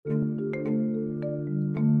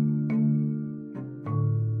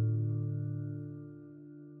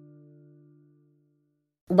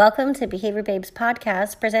Welcome to Behavior Babes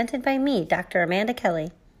podcast presented by me, Dr. Amanda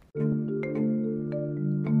Kelly.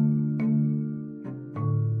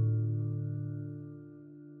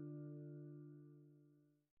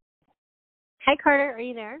 Hi, Carter. Are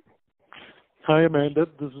you there? Hi, Amanda.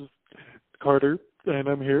 This is Carter, and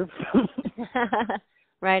I'm here.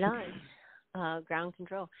 Right on. Ground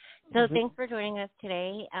control. So Thanks for joining us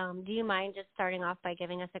today. Do you mind just starting off by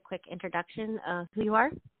giving us a quick introduction of who you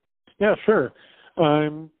are? Yeah, sure.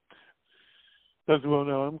 As you well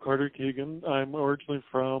know, I'm Carter Keegan. I'm originally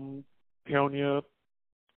from Peonia,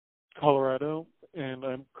 Colorado, and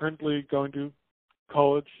I'm currently going to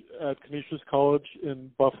college at Canisius College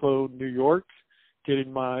in Buffalo, New York,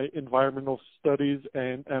 getting my environmental studies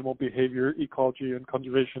and animal behavior, ecology, and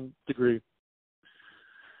conservation degree.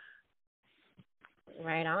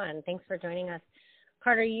 Right on. Thanks for joining us.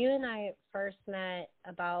 Carter, you and I first met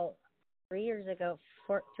about 3 years ago,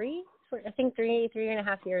 three and a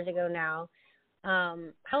half years ago now.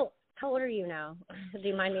 How old are you now? Do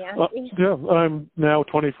you mind me asking? I'm now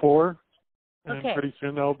 24, and okay. pretty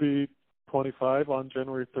soon I'll be 25 on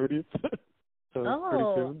January 30th. So pretty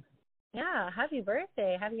soon. Yeah, happy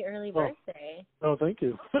birthday. Happy early birthday. Oh, thank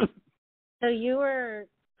you. So you were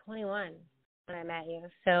 21 when I met you.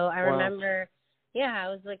 So I remember, I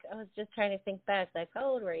was just trying to think back, like, how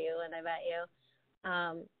old were you when I met you?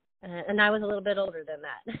 And I was a little bit older than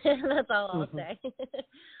that. That's all I'll say.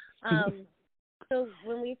 So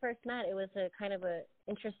when we first met, it was a kind of a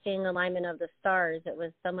interesting alignment of the stars. It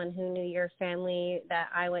was someone who knew your family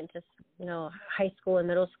that I went to, high school and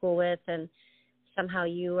middle school with, and somehow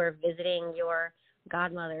you were visiting your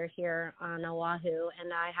godmother here on Oahu,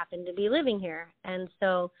 and I happened to be living here. And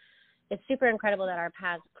so it's super incredible that our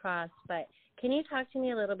paths crossed. But can you talk to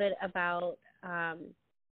me a little bit about,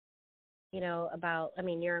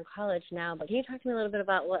 you're in college now, but can you talk to me a little bit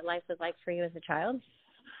about what life was like for you as a child?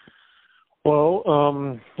 Well,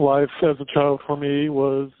 life as a child for me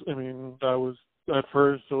was, I was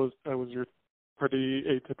your pretty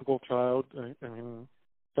atypical child. I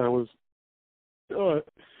was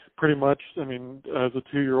pretty much, as a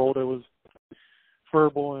 2-year-old, I was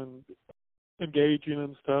verbal and engaging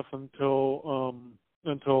and stuff until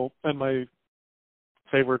my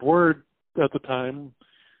favorite word at the time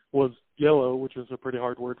was yellow, which is a pretty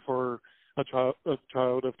hard word for a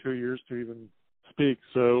child of 2 years to even speak.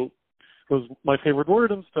 So it was my favorite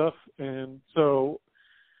word and stuff. And so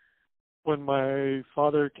when my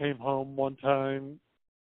father came home one time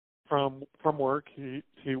from work, he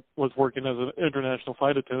was working as an international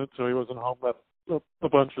flight attendant, so he wasn't home a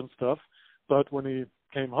bunch and stuff. But when he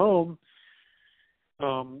came home,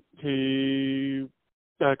 he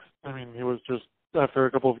was just, after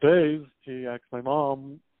a couple of days, he asked my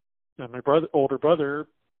mom and my older brother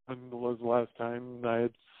when was the last time I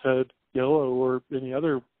had said yellow or any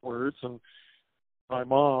other words. And my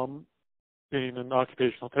mom, being an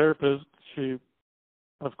occupational therapist, she,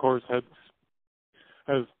 of course, has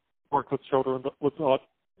worked with children with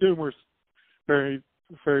numerous various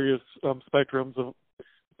spectrum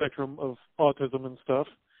of autism and stuff.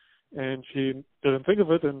 And she didn't think of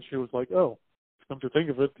it, and she was like, oh, come to think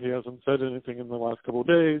of it, he hasn't said anything in the last couple of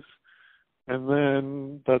days. And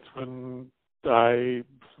then that's when I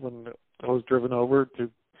was driven over to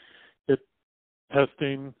get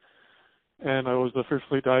testing, and I was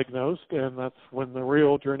officially diagnosed, and that's when the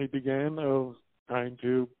real journey began of trying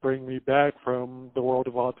to bring me back from the world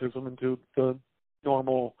of autism into the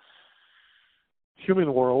normal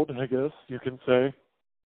human world, I guess you can say.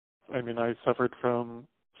 I suffered from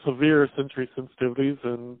severe sensory sensitivities,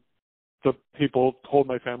 and the people told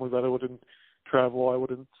my family that I wouldn't travel, I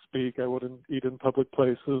wouldn't speak, I wouldn't eat in public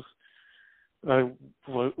places. They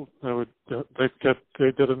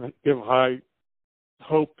didn't give high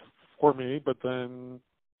hope for me, but then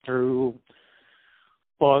through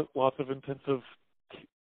lots of intensive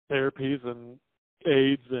therapies and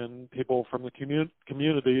aides and people from the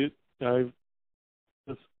community, I've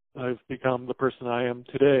become the person I am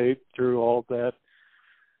today through all that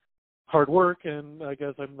hard work, and I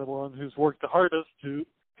guess I'm the one who's worked the hardest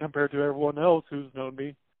compared to everyone else who's known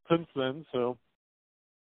me since then. So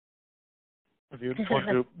if you want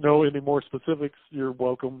to know any more specifics, you're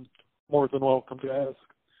more than welcome to ask.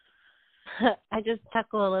 I just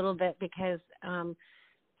chuckle a little bit because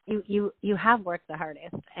you have worked the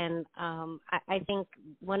hardest, and I think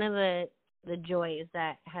one of the joys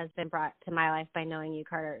that has been brought to my life by knowing you,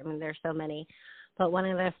 Carter, there's so many, but one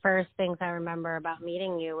of the first things I remember about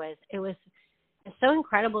meeting you was it's so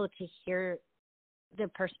incredible to hear the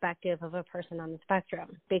perspective of a person on the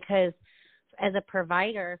spectrum, because as a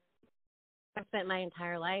provider, I've spent my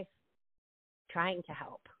entire life trying to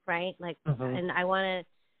help, right? And I want to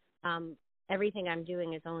everything I'm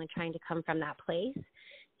doing is only trying to come from that place.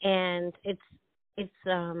 And it's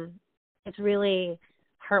really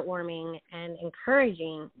heartwarming and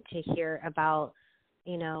encouraging to hear about,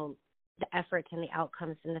 you know, the efforts and the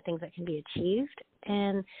outcomes and the things that can be achieved.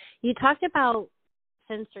 And you talked about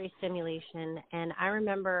sensory stimulation, and I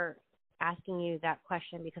remember asking you that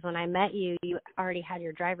question because when I met you, you already had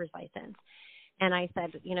your driver's license. And I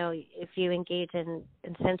said, you know, if you engage in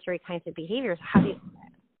sensory kinds of behaviors, how do you...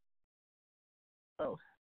 Oh,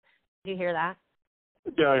 did you hear that?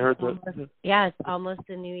 Yeah, I heard that. Yeah, it's almost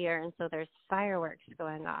the new year, and so there's fireworks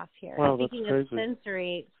going off here. Wow, Speaking that's of crazy.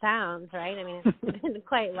 sensory sounds, right? I mean, it's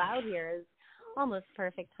quite loud here. It's almost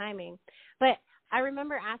perfect timing. But I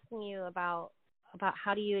remember asking you about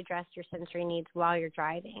how do you address your sensory needs while you're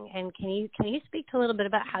driving, and can you speak to a little bit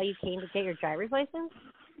about how you came to get your driver's license?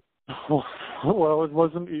 Well, it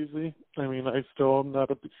wasn't easy. I mean, I still am not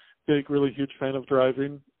a big, really huge fan of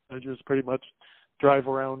driving. I just pretty much drive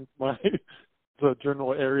around the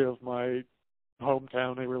general area of my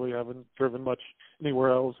hometown. I really haven't driven much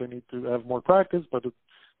anywhere else. I need to have more practice, but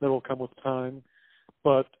that will come with time.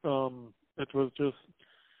 But it was just,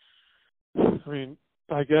 I mean,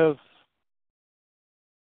 I guess,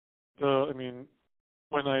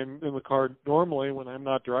 when I'm in the car normally, when I'm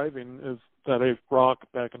not driving, is that I rock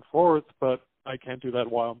back and forth, but I can't do that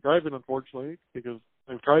while I'm driving, unfortunately, because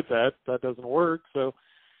I've tried that. That doesn't work. So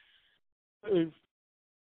I've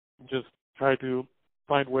just tried to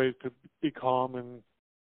find ways to be calm. And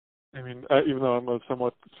I mean, even though I'm a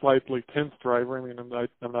somewhat slightly tense driver, I mean,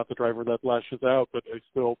 I'm not the driver that lashes out, but I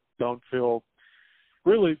still don't feel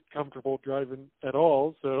really comfortable driving at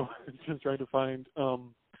all. So it's just trying to find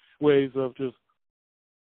ways of just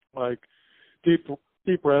like deep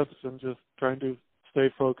breaths and just trying to stay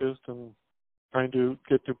focused and trying to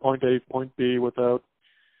get to point A, point B without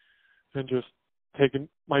and just taking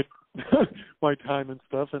my my time and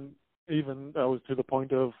stuff. And even I was to the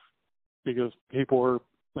point of, because people were,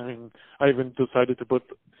 I mean, I even decided to put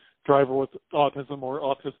driver with autism or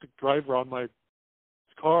autistic driver on my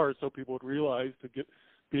car so people would realize to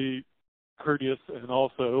be courteous and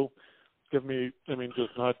also give me, I mean,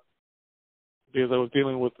 just not, because I was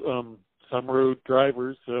dealing with some rude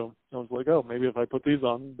drivers, so I was like, oh, maybe if I put these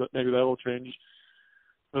on, but maybe that will change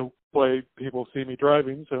the way people see me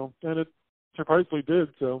driving. So, and it surprisingly did,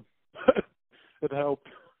 so it helped.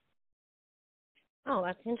 Oh,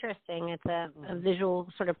 that's interesting. It's a visual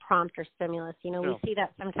sort of prompt or stimulus. You know, we see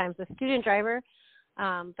that sometimes with student driver,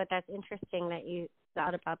 but that's interesting that you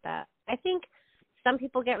thought about that. I think some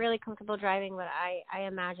people get really comfortable driving, but I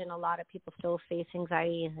imagine a lot of people still face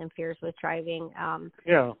anxiety and fears with driving.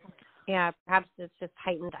 Yeah, perhaps it's just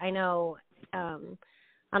heightened. I know on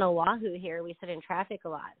Oahu here, we sit in traffic a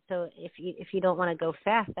lot. So if you don't want to go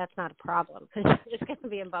fast, that's not a problem because you're just going to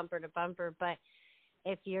be in bumper to bumper. But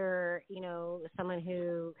if you're, you know, someone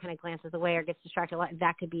who kind of glances away or gets distracted a lot,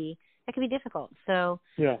 that could be difficult. So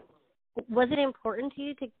yeah. Was it important to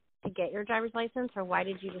you to get your driver's license, or why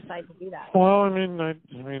did you decide to do that? Well, I mean,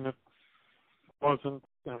 it wasn't.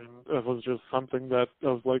 I mean, it was just something that I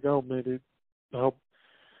was like, oh, maybe help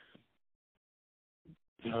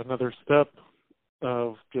another step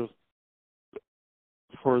of just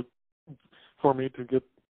for me to get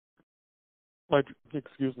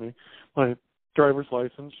my driver's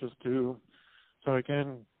license, just so I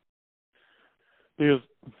can, because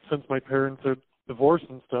since my parents are divorced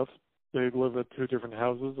and stuff, they live at two different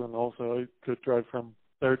houses, and also I could drive from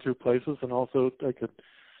their two places, and also I could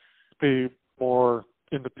be more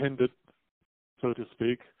independent, so to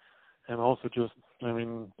speak, and also just, I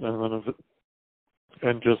mean,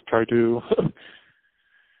 and just try to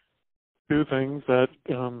do things that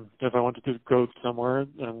if I wanted to go somewhere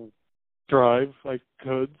and drive, I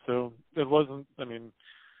could. So it wasn't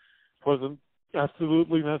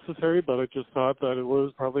absolutely necessary, but I just thought that it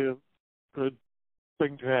was probably a good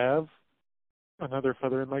thing to have, another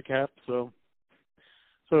feather in my cap. So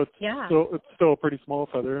it's still a pretty small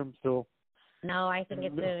feather. I'm still. No, I think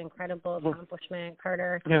it's an incredible accomplishment,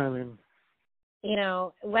 Carter. Yeah, I mean, you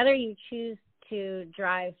know, whether you choose to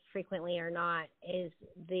drive frequently or not is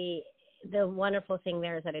the wonderful thing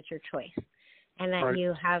there is that it's your choice, and that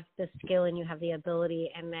you have the skill and you have the ability,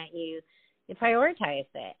 and that you prioritize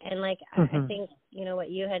it. And like I think, you know, what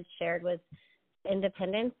you had shared was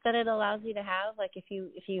independence that it allows you to have. Like if you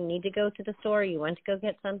need to go to the store, you want to go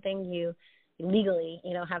get something, you legally,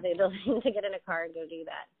 you know, have the ability to get in a car and go do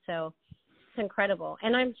that. So it's incredible.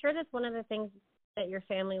 And I'm sure that's one of the things that your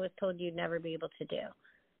family was told you'd never be able to do.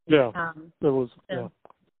 Yeah, it was. So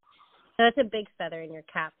that's a big feather in your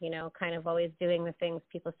cap, you know, kind of always doing the things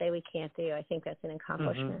people say we can't do. I think that's an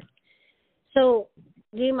accomplishment. So,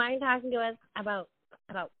 do you mind talking to us about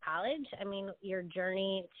college? I mean, your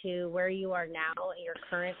journey to where you are now, your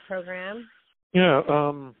current program. Yeah,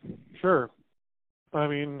 sure. I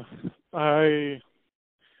mean, I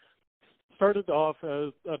started off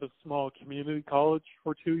at a small community college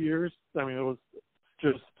for 2 years. I mean, it was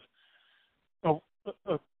just a,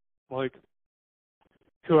 like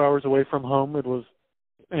 2 hours away from home. It was,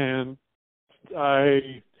 and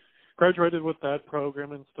I graduated with that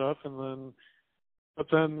program and stuff, and then, but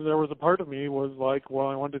then there was a part of me was like, well,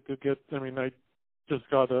 I wanted to get. I mean, I just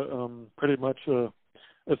got a pretty much a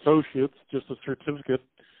associate's, just a certificate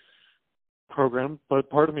program, but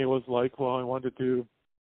part of me was like, well, I wanted to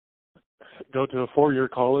go to a 4-year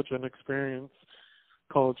college and experience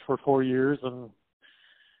college for 4 years and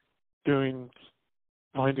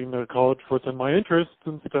finding a college within my interests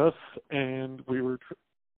and stuff. And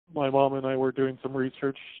my mom and I were doing some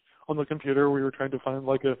research on the computer. We were trying to find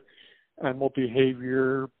like a animal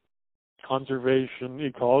behavior conservation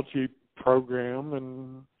ecology program,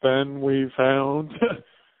 and then we found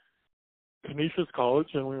Canisius College,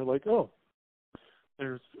 and we were like, oh,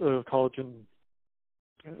 there's a college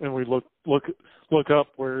and we look up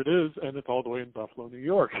where it is, and it's all the way in Buffalo, New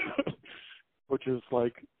York, which is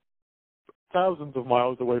like thousands of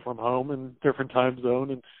miles away from home and different time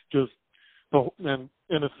zone, and just and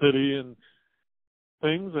in a city and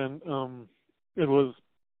things, and it was,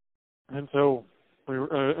 and so we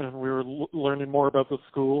were learning more about the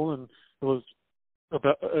school, and it was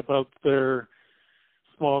about their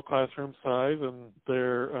small classroom size and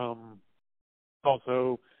their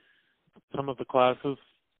also some of the classes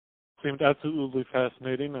seemed absolutely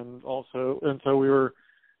fascinating, and so we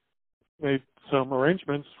made some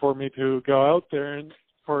arrangements for me to go out there and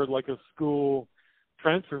for like a school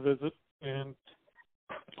transfer visit. And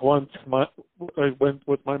once I went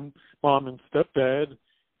with my mom and stepdad,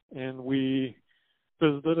 and we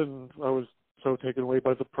visited, and I was so taken away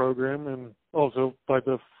by the program and also by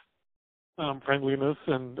the friendliness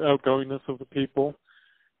and outgoingness of the people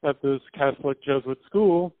at this Catholic Jesuit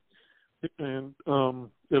school, and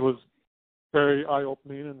it was very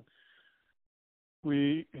eye-opening,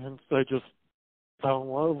 and I just fell in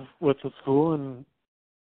love with the school. And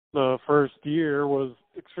the first year was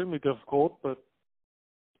extremely difficult, but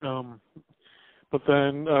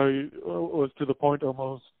then I was to the point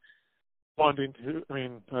almost wanting to. I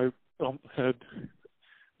mean, I had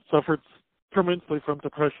suffered tremendously from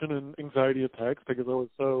depression and anxiety attacks because I was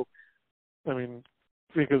so. I mean,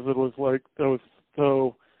 because it was like I was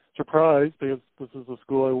so surprised because this is the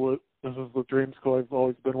school this is the dream school I've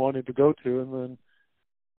always been wanting to go to, and then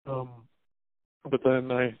but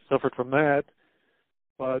then I suffered from that.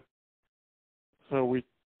 But so we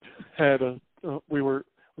had was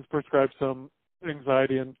prescribed some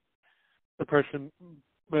anxiety and depression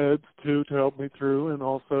meds to help me through, and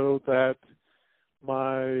also that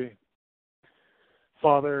my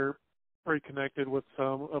father reconnected with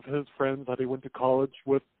some of his friends that he went to college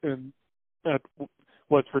with at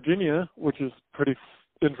West Virginia, which is pretty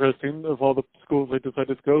interesting. Of all the schools I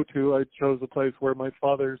decided to go to, I chose a place where my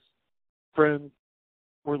father's friends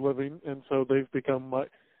were living, and so they've become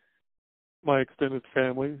my extended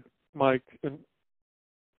family, Mike and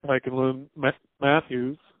Lynn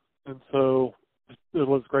Matthews, and so it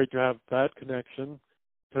was great to have that connection.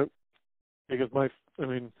 Because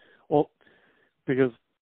because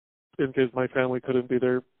in case my family couldn't be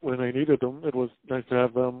there when I needed them, it was nice to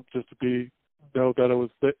have them just to know that I was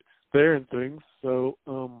there and things. So,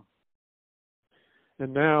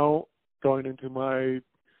 and now going into my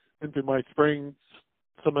spring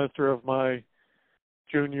semester of my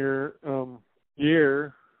junior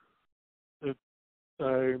year, it's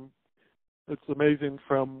amazing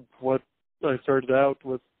from what I started out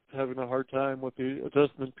with having a hard time with the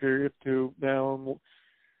adjustment period to now I'm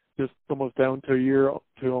just almost down to a year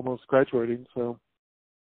to almost graduating. So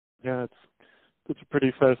yeah, it's a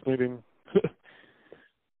pretty fascinating.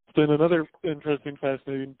 It's been another interesting,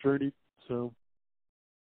 fascinating journey. So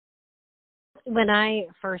when I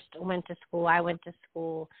first went to school, I went to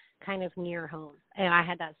school kind of near home, and I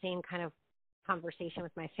had that same kind of conversation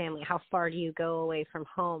with my family. How far do you go away from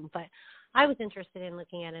home? But I was interested in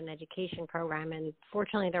looking at an education program, and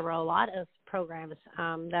fortunately there were a lot of programs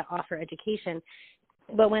that offer education.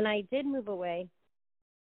 But when I did move away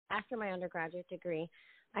after my undergraduate degree,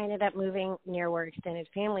 I ended up moving near where extended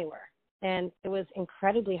family were. And it was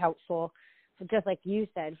incredibly helpful, just like you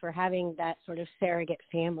said, for having that sort of surrogate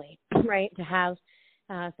family, right? To have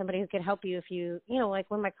somebody who could help you if like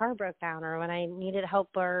when my car broke down or when I needed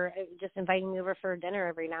help, or just inviting me over for dinner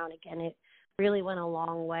every now and again. It really went a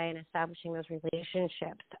long way in establishing those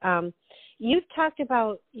relationships. You talked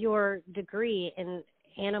about your degree in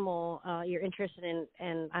animal, you're interested in,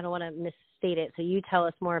 and I don't want to misstate it, so you tell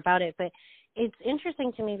us more about it. But it's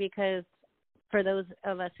interesting to me because for those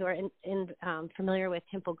of us who are familiar with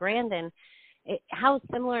Temple Grandin, how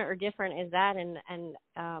similar or different is that? And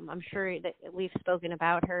I'm sure that we've spoken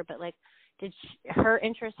about her, but like, did her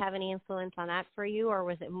interest have any influence on that for you, or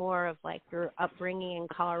was it more of like your upbringing in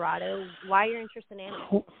Colorado? Why your interest in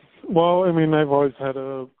animals? Well, I mean, I've always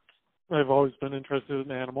been interested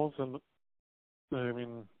in animals, and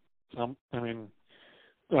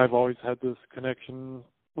I've always had this connection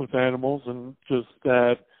with animals, and just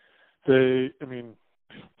that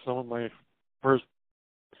some of my first,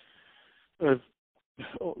 I've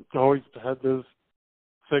always had this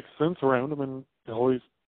sixth sense around them, and always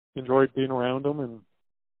enjoyed being around them. And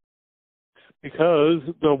because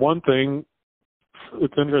the one thing,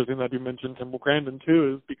 it's interesting that you mentioned Temple Grandin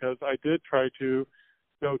too, is because I did try to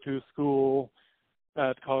go to school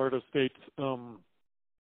at Colorado State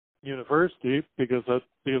University because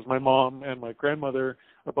my mom and my grandmother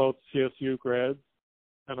are both CSU grads,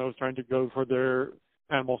 and I was trying to go for their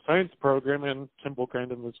animal science program, and Temple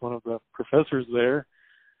Grandin was one of the professors there,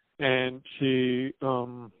 and she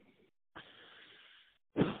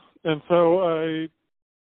and so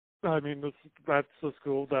that's the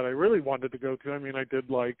school that I really wanted to go to. I mean, I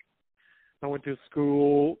went to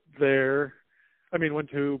school there.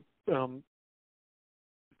 Went to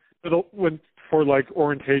went for like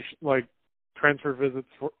orientation, like transfer visits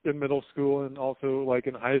in middle school, and also like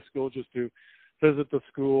in high school, just to visit the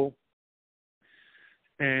school.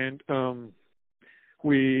 And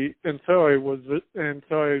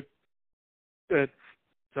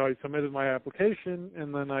so I submitted my application,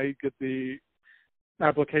 and then I get the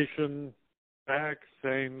application back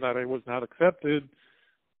saying that I was not accepted.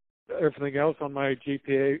 Everything else on my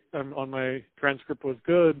GPA, on my transcript was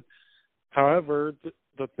good. However,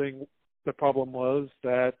 the problem was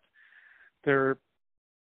that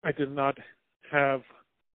I did not have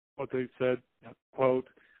what they said, quote,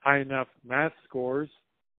 high enough math scores.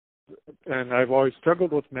 And I've always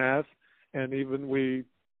struggled with math, and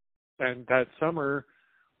that summer,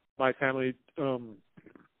 my family, I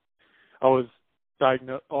was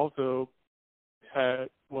diagnosed, I also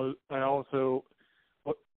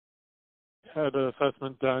had an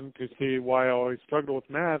assessment done to see why I always struggled with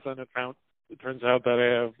math, and it turns out that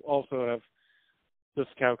I also have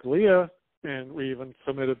dyscalculia, and we even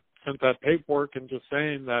sent that paperwork and just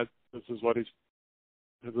saying that this is what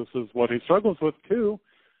he struggles with too.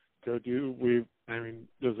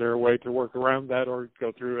 Is there a way to work around that or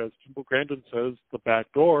go through, as Temple Grandin says, the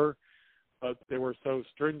back door? But they were so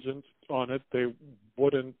stringent on it, they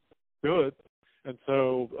wouldn't do it. And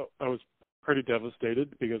so I was pretty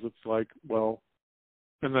devastated because it's like, well,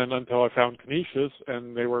 and then until I found Canisius,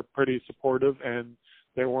 and they were pretty supportive, and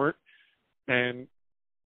they weren't. And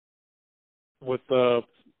with the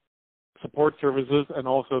support services and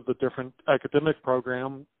also the different academic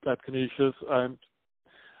program at Canisius, I'm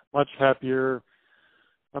much happier.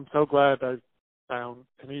 I'm so glad I found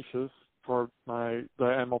Canisius for the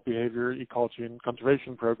animal behavior, ecology, and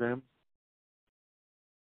conservation program.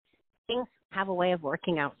 Things have a way of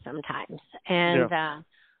working out sometimes. And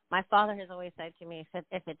my father has always said to me,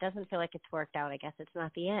 if it doesn't feel like it's worked out, I guess it's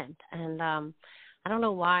not the end. And I don't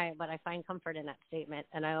know why, but I find comfort in that statement.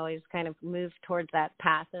 And I always kind of move towards that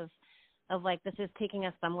path of like, this is taking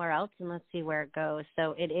us somewhere else, and let's see where it goes.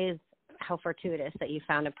 So it is how fortuitous that you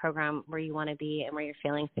found a program where you want to be and where you're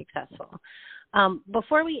feeling successful.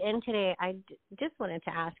 Before we end today, I just wanted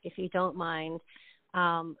to ask, if you don't mind,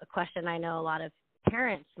 a question I know a lot of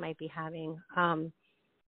parents might be having,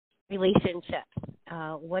 relationships.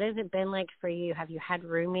 What has it been like for you? Have you had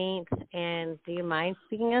roommates, and do you mind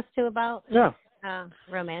speaking us to about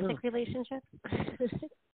romantic relationships?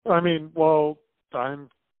 Well, I'm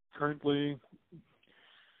currently,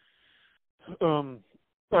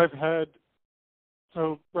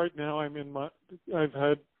 right now I've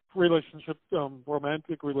had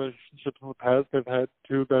romantic relationships in the past. I've had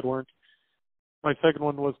two that weren't, my second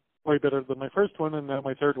one was way better than my first one, and now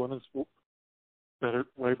my third one is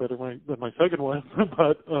way better than my second one.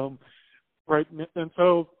 But and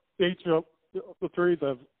so each of the three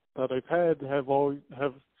that I've had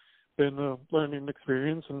have been a learning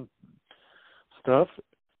experience and stuff.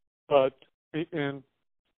 And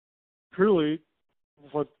truly,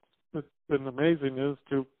 what's been amazing is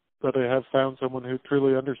that I have found someone who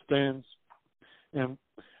truly understands and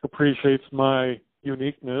appreciates my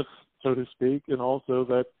uniqueness, so to speak, and also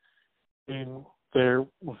that being there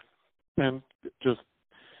and just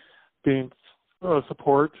being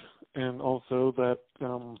support and also that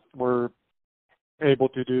we're able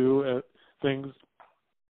to do things,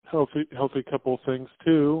 healthy couple things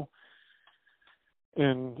too,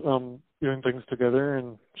 and doing things together,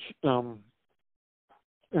 and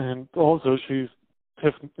also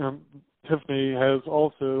Tiffany has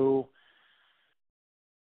also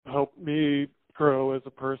helped me grow as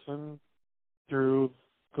a person through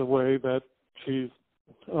the way that she's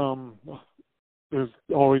there's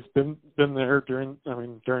always been there during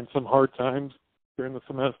some hard times during the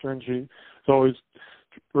semester, and she's always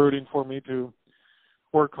rooting for me to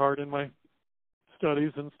work hard in my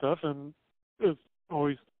studies and stuff, and is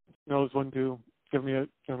always knows when to give me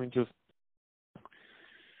just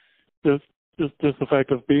the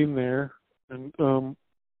fact of being there, and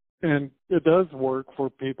it does work for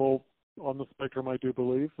people on the spectrum, I do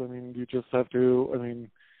believe. I mean, you just have to,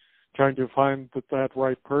 trying to find that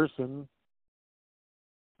right person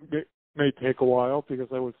may take a while, because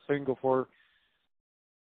I was single for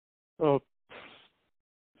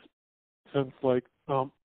since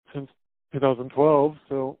 2012.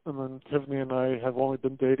 So, and then Tiffany and I have only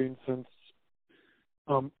been dating since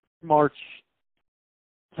March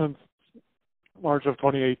of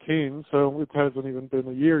 2018. So it hasn't even been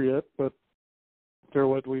a year yet. But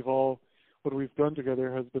what we've done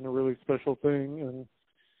together has been a really special thing, and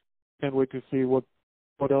can't wait to see what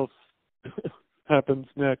else happens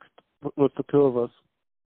next with the two of us.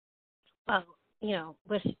 Well,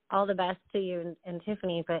 wish all the best to you and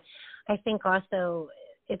Tiffany, but I think also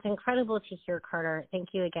it's incredible to hear, Carter.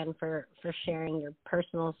 Thank you again for sharing your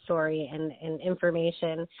personal story and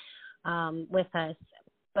information with us.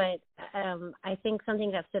 But I think something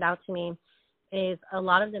that stood out to me is a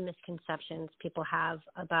lot of the misconceptions people have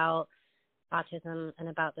about autism and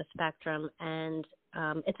about the spectrum, and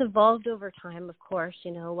it's evolved over time, of course,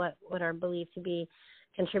 what are believed to be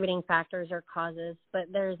contributing factors or causes, but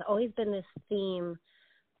there's always been this theme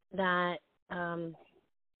that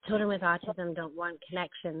children with autism don't want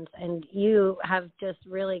connections, and you have just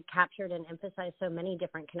really captured and emphasized so many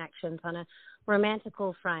different connections on a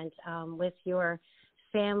romantical front, with your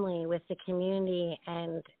family, with the community,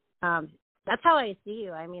 and that's how I see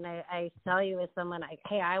you. I mean, I saw you as someone,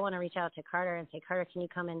 hey, I want to reach out to Carter and say, Carter, can you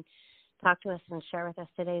come and talk to us and share with us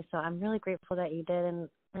today? So I'm really grateful that you did,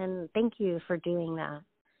 and thank you for doing that.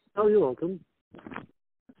 Oh, you're welcome.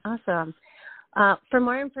 Awesome. For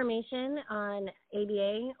more information on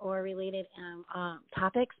ABA or related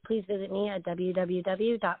topics, please visit me at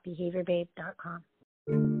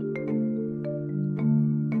www.behaviorbabe.com.